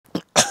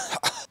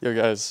Yo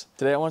guys,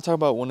 today I want to talk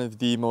about one of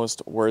the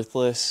most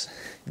worthless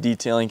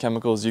detailing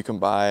chemicals you can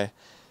buy,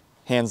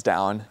 hands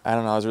down. I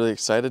don't know, I was really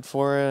excited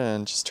for it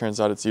and it just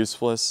turns out it's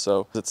useless.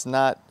 So it's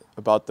not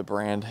about the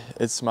brand,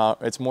 it's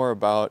more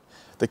about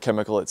the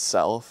chemical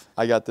itself.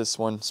 I got this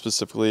one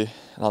specifically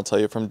and I'll tell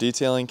you, from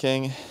Detailing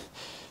King.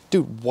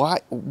 Dude,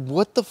 what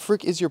the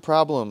frick is your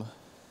problem?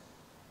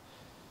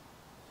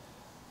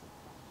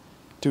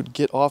 Dude,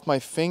 get off my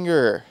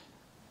finger.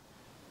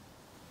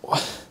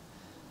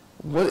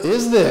 What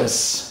is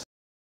this?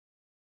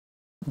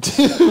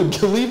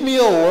 Dude, leave me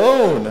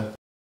alone.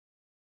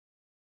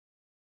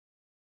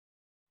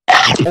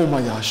 Oh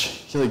my gosh,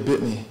 he like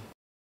bit me.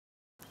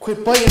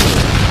 Quit biting me.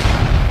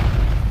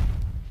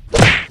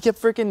 He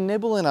kept freaking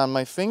nibbling on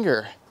my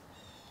finger.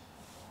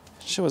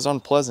 Shit was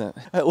unpleasant.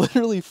 I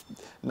literally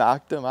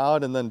knocked him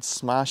out and then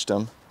smashed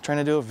him. I'm trying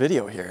to do a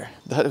video here.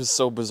 That is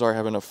so bizarre,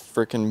 having a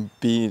freaking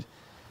bee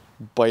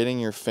biting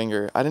your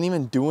finger. I didn't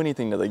even do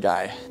anything to the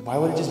guy. Why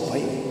would it just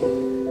bite me?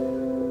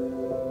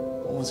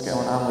 What was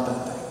going on with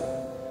that thing?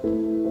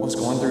 What was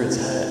going through its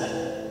head?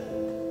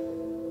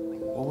 Like,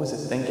 what was it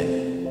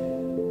thinking?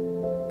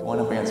 Going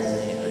up against me,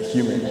 a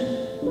human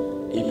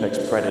apex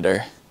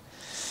predator.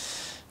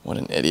 What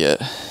an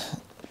idiot.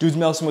 Dude's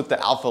messing with the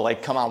alpha,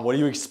 like, come on, what do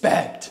you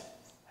expect?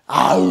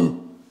 Ow!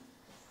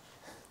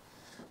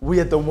 We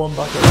had the one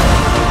bucket.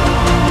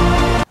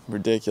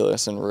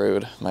 Ridiculous and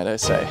rude, might I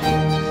say.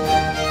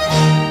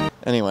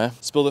 Anyway,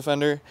 Spill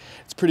Defender,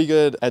 it's pretty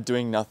good at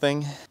doing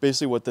nothing.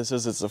 Basically what this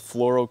is, it's a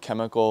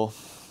fluorochemical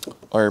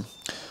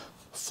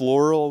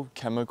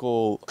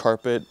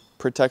carpet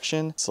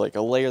protection. It's like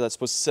a layer that's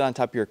supposed to sit on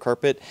top of your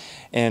carpet,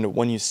 and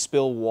when you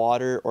spill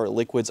water or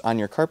liquids on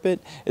your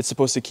carpet, it's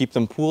supposed to keep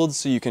them cooled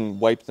so you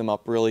can wipe them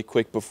up really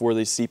quick before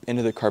they seep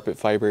into the carpet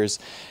fibers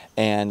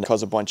and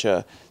cause a bunch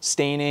of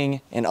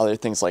staining and other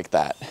things like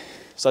that.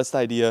 So that's the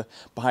idea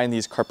behind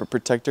these carpet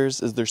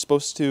protectors, is they're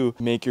supposed to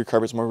make your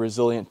carpets more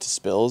resilient to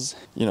spills.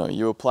 You know,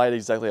 you apply it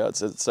exactly how it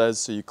says,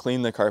 so you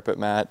clean the carpet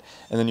mat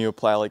and then you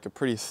apply like a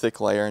pretty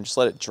thick layer and just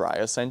let it dry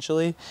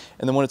essentially.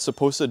 And then what it's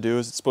supposed to do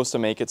is it's supposed to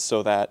make it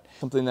so that,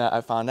 something that I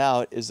found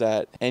out is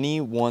that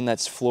any one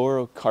that's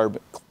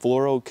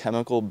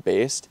fluorochemical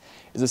based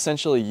is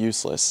essentially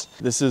useless.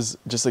 This is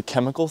just a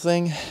chemical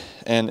thing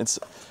and it's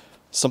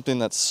something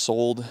that's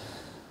sold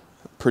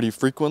pretty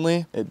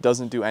frequently. It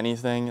doesn't do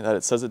anything that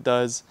it says it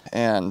does,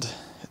 and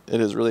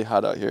it is really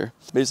hot out here.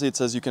 Basically it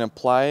says you can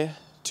apply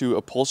to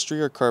upholstery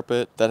or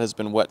carpet that has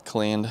been wet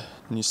cleaned,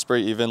 and you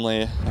spray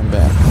evenly and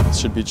bam, it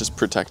should be just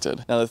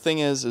protected. Now the thing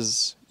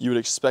is you would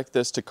expect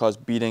this to cause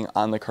beading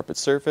on the carpet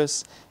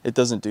surface. It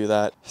doesn't do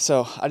that.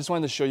 So I just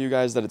wanted to show you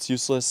guys that it's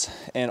useless.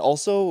 And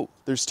also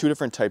there's two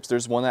different types.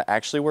 There's one that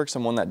actually works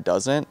and one that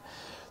doesn't.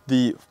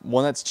 The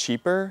one that's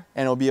cheaper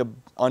and it'll be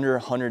under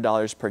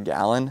 $100 per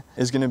gallon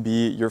is going to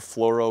be your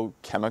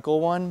fluorochemical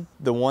one.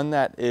 The one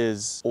that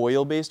is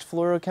oil-based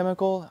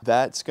fluorochemical,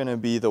 that's going to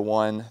be the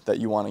one that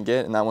you want to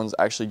get, and that one's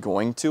actually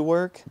going to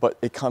work, but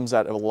it comes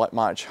at a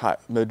much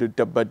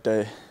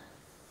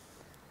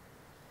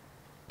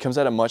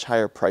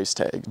higher price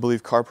tag. I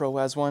believe CarPro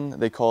has one.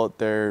 They call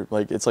it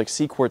it's like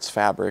sea quartz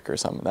fabric or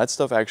something. That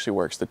stuff actually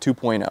works, the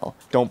 2.0.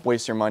 Don't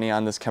waste your money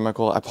on this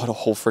chemical. I bought a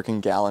whole freaking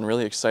gallon,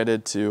 really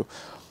excited to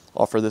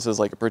offer this as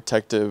like a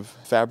protective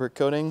fabric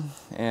coating,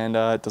 and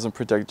it doesn't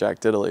protect jack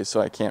diddly, so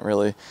I can't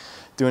really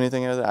do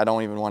anything with it. I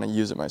don't even want to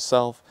use it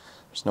myself.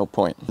 There's no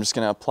point. I'm just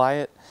gonna apply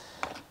it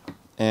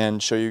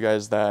and show you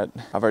guys that.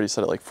 I've already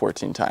said it like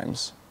 14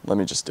 times. Let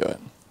me just do it.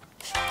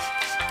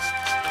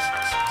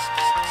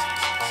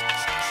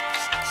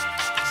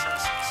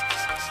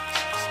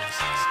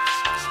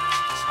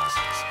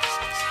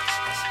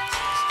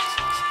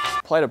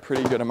 Applied a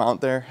pretty good amount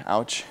there,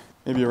 ouch.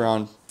 Maybe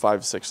around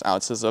 5-6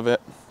 ounces of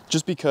it.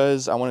 Just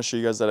because I want to show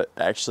you guys that it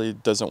actually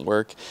doesn't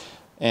work.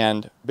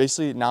 And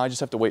basically now I just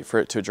have to wait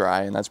for it to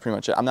dry, and that's pretty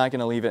much it. I'm not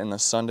going to leave it in the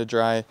sun to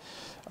dry.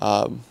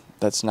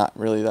 That's not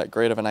really that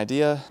great of an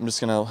idea. I'm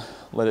just going to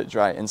let it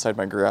dry inside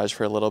my garage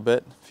for a little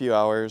bit, a few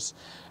hours,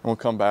 and we'll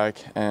come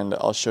back and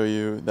I'll show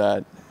you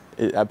that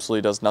it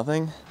absolutely does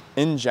nothing.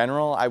 In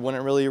general, I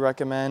wouldn't really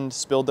recommend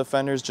Spill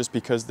Defenders just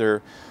because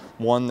they're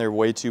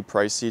way too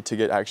pricey to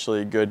get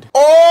actually good.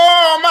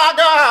 Oh my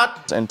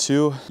God! And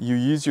two, you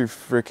use your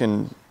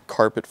freaking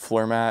carpet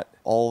floor mat,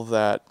 all of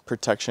that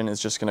protection is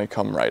just gonna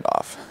come right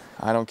off.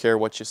 I don't care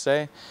what you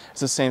say.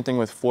 It's the same thing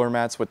with floor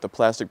mats with the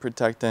plastic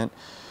protectant.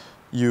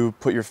 You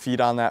put your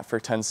feet on that for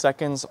 10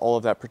 seconds, all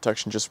of that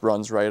protection just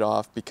runs right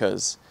off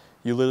because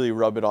you literally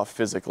rub it off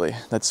physically.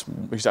 That's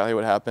exactly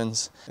what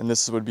happens. And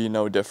this would be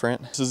no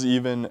different. This is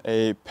even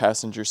a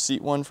passenger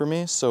seat one for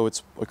me. So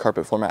it's a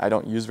carpet floor mat I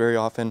don't use very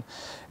often.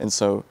 And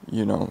so,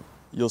 you know,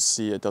 you'll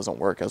see it doesn't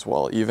work as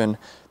well, even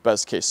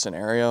best case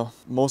scenario.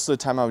 Most of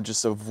the time I would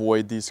just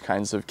avoid these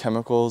kinds of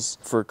chemicals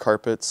for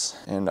carpets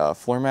and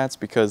floor mats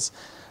because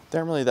they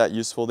aren't really that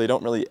useful. They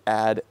don't really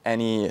add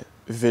any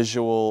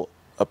visual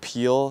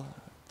appeal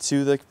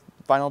to the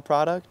final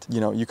product.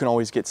 You know, you can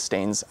always get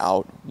stains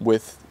out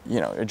with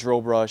a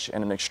drill brush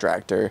and an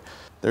extractor.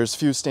 There's a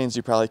few stains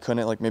you probably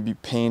couldn't, like maybe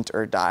paint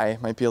or dye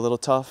might be a little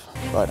tough,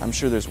 but I'm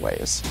sure there's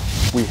ways.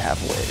 We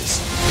have ways.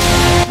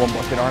 One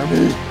bucket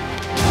army.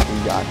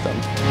 We got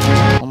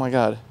them. Oh my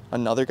God,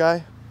 another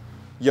guy?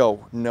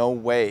 Yo, no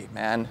way,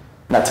 man.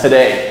 Not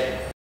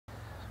today.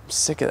 I'm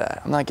sick of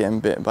that. I'm not getting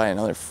bit by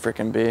another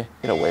freaking bee.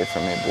 Get away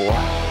from me, boy.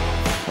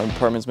 My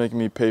apartment's making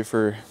me pay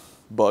for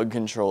bug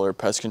control or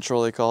pest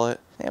control, they call it.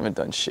 I haven't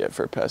done shit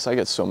for pests. I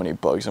get so many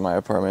bugs in my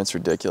apartment, it's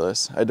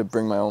ridiculous. I had to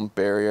bring my own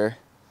barrier.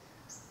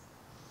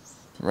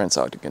 Rent's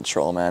out of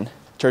control, man.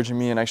 Charging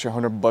me an extra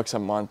 $100 a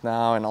month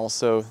now, and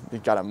also you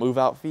got a move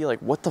out fee. Like,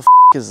 what the f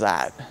is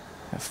that?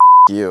 F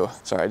you.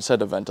 Sorry, I just had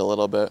to vent a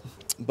little bit.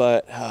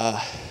 But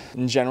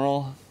in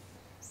general,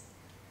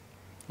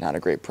 not a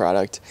great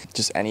product.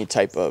 Just any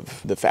type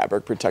of the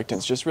fabric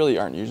protectants just really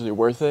aren't usually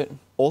worth it.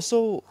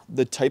 Also,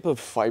 the type of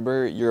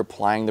fiber you're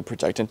applying the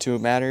protectant to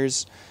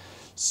matters.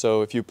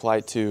 So if you apply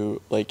it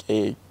to like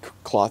a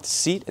cloth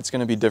seat, it's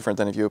gonna be different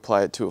than if you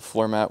apply it to a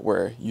floor mat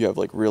where you have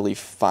like really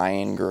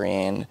fine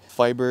grain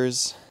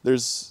fibers.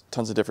 There's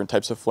tons of different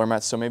types of floor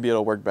mats, so maybe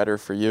it'll work better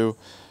for you.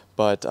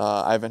 But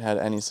I haven't had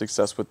any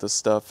success with this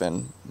stuff,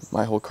 and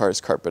my whole car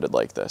is carpeted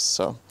like this.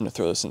 So I'm gonna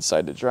throw this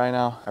inside to dry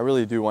now. I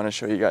really do wanna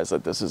show you guys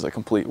that this is a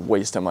complete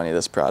waste of money,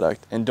 this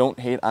product. And don't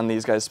hate on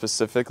these guys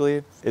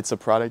specifically. It's a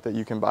product that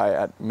you can buy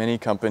at many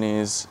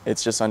companies.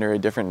 It's just under a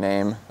different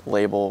name,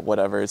 label,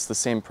 whatever. It's the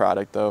same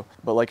product though.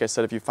 But like I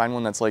said, if you find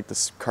one that's like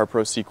this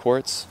CarPro C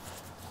Quartz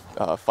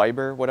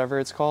fiber, whatever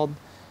it's called,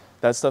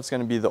 that stuff's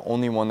gonna be the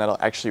only one that'll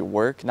actually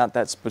work. Not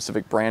that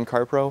specific brand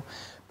CarPro,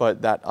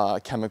 but that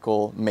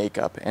chemical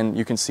makeup. And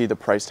you can see the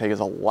price tag is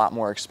a lot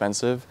more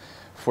expensive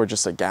for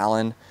just a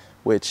gallon,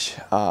 which,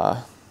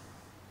 yeah,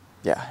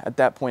 at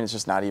that point it's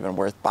just not even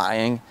worth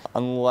buying.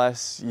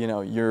 Unless,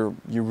 you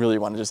really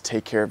wanna just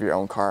take care of your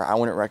own car. I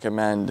wouldn't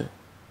recommend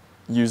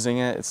using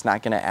it. It's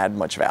not gonna add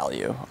much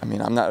value. I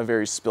mean, I'm not a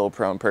very spill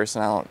prone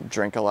person. I don't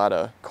drink a lot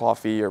of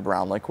coffee or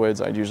brown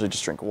liquids. I usually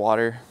just drink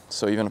water.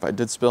 So even if I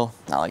did spill,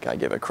 not like I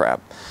give a crap.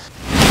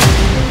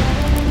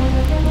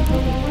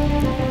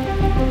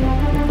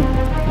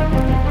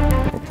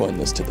 Putting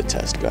this to the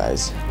test,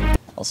 guys.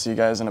 I'll see you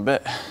guys in a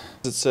bit.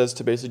 It says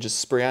to basically just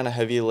spray on a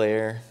heavy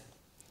layer,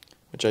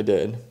 which I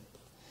did.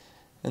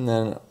 And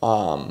then,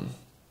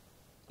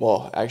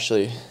 well,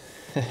 actually,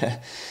 it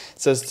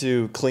says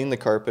to clean the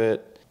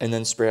carpet and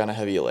then spray on a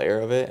heavy layer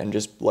of it and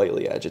just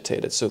lightly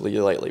agitate it. So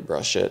you lightly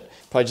brush it.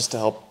 Probably just to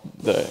help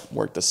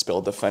work the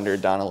spill defender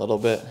down a little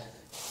bit.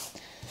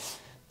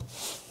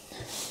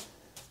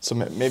 So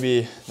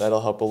maybe that'll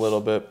help a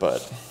little bit,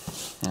 but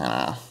I don't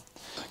know.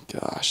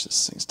 Gosh,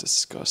 this thing's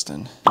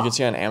disgusting. You can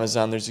see on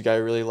Amazon there's a guy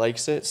who really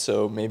likes it,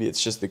 so maybe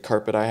it's just the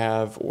carpet I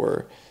have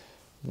or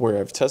where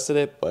I've tested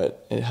it,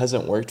 but it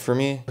hasn't worked for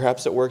me.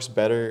 Perhaps it works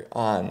better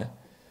on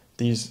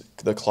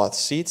the cloth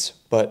seats,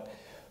 but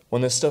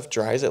when this stuff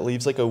dries, it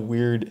leaves like a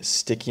weird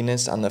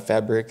stickiness on the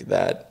fabric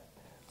that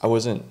I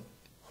wasn't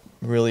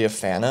really a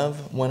fan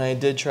of when I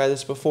did try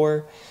this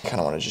before. I kind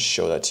of want to just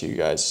show that to you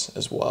guys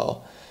as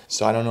well.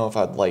 So I don't know if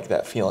I'd like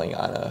that feeling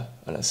on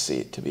a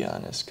seat, to be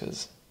honest,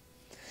 because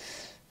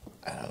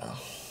I don't know,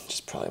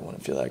 just probably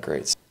wouldn't feel that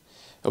great.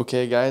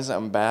 Okay guys,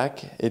 I'm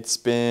back. It's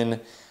been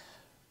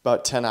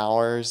about 10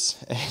 hours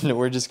and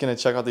we're just gonna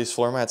check out these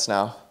floor mats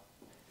now.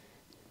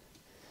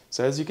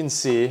 So as you can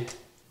see,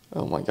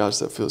 oh my gosh,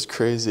 that feels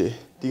crazy.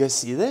 Do you guys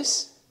see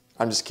this?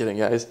 I'm just kidding,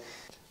 guys.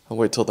 I'll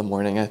wait till the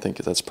morning. I think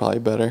that's probably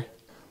better.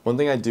 One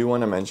thing I do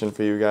want to mention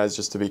for you guys,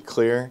 just to be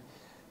clear,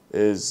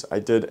 is I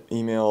did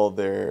email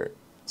their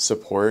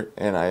support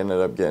and I ended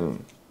up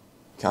getting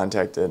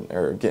contacted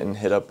or getting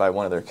hit up by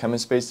one of their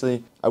chemists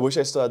basically. I wish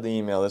I still had the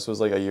email. This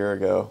was like a year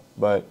ago,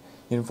 but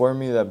he informed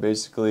me that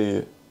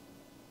basically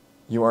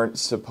you aren't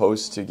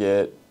supposed to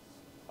get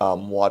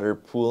water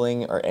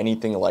pooling or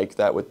anything like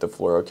that with the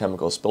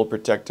fluorochemical spill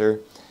protector.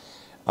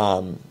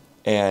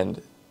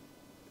 And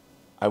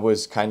I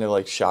was kind of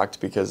like shocked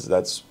because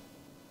that's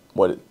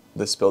what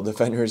the spill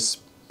defender is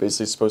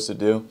basically supposed to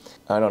do.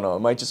 I don't know, it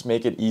might just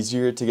make it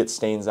easier to get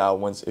stains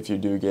out if you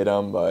do get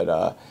them,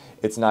 but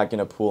it's not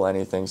gonna pool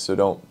anything,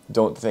 so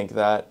don't think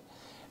that.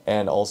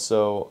 And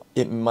also,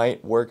 it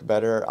might work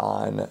better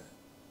on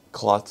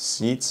cloth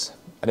seats.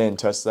 I didn't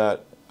test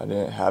that. I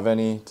didn't have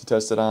any to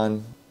test it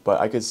on,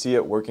 but I could see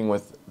it working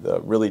with the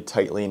really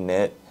tightly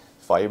knit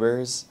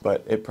fibers,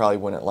 but it probably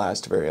wouldn't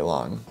last very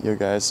long. Yo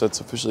guys, so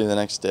it's officially the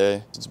next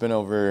day. It's been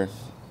over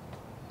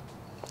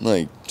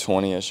like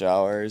 20-ish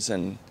hours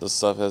and the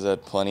stuff has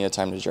had plenty of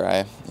time to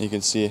dry. You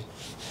can see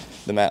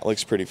the mat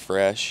looks pretty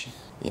fresh.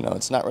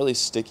 It's not really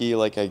sticky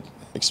like I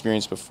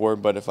experienced before,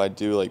 but if I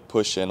do like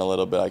push in a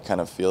little bit, I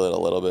kind of feel it a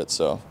little bit,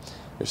 so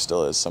there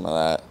still is some of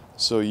that.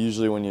 So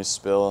usually when you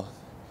spill,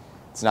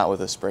 it's not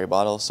with a spray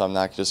bottle, so I'm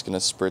not just gonna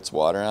spritz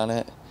water on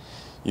it.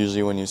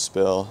 Usually when you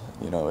spill,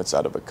 it's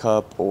out of a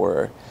cup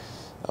or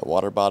a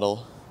water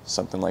bottle,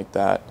 something like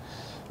that.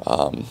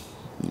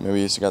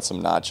 Maybe you just got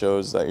some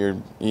nachos that you're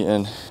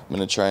eating. I'm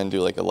gonna try and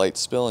do like a light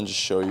spill and just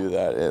show you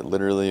that it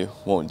literally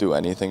won't do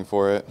anything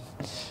for it.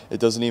 It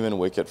doesn't even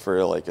wick it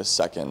for like a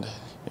second.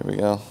 Here we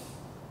go.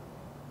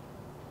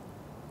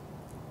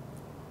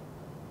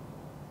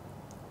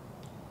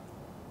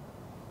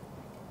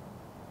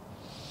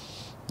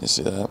 You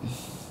see that?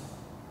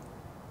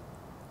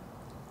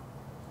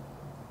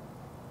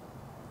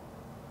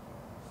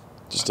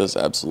 Just does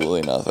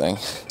absolutely nothing.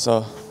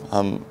 So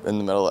I'm in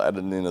the middle of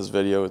editing this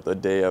video the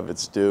day of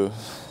its due.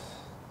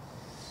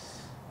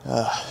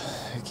 I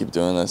keep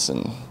doing this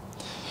and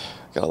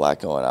got a lot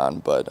going on,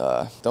 but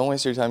don't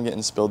waste your time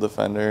getting spill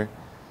defender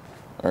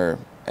or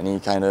any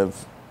kind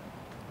of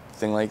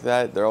thing like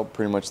that. They're all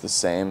pretty much the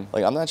same.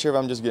 Like, I'm not sure if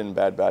I'm just getting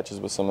bad batches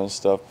with some of this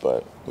stuff,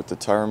 but with the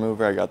tar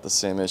remover I got the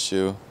same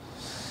issue,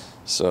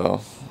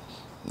 so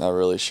not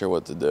really sure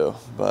what to do.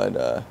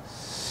 But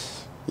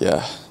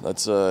yeah,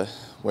 that's a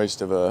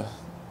waste of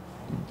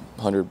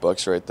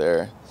 $100 right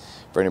there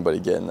for anybody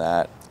getting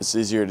that. It's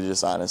easier to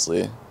just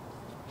honestly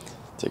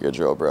take a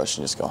drill brush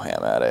and just go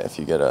ham at it if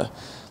you get a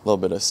little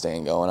bit of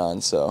stain going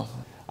on. So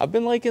I've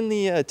been liking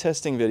the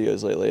testing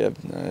videos lately.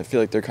 I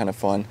feel like they're kind of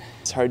fun.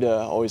 It's hard to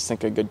always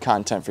think of good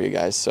content for you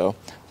guys, so I'll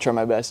try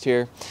my best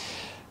here.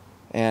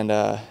 And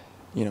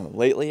you know,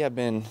 lately I've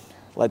been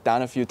let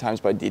down a few times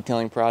by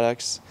detailing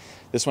products.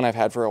 This one I've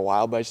had for a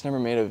while, but I just never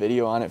made a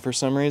video on it for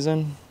some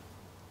reason.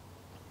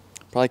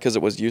 Probably because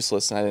it was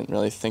useless and I didn't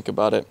really think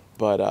about it.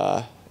 But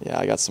yeah,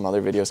 I got some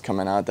other videos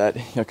coming out that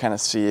you'll kind of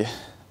see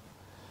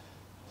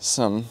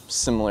some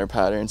similar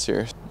patterns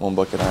here. One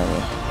bucket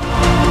army.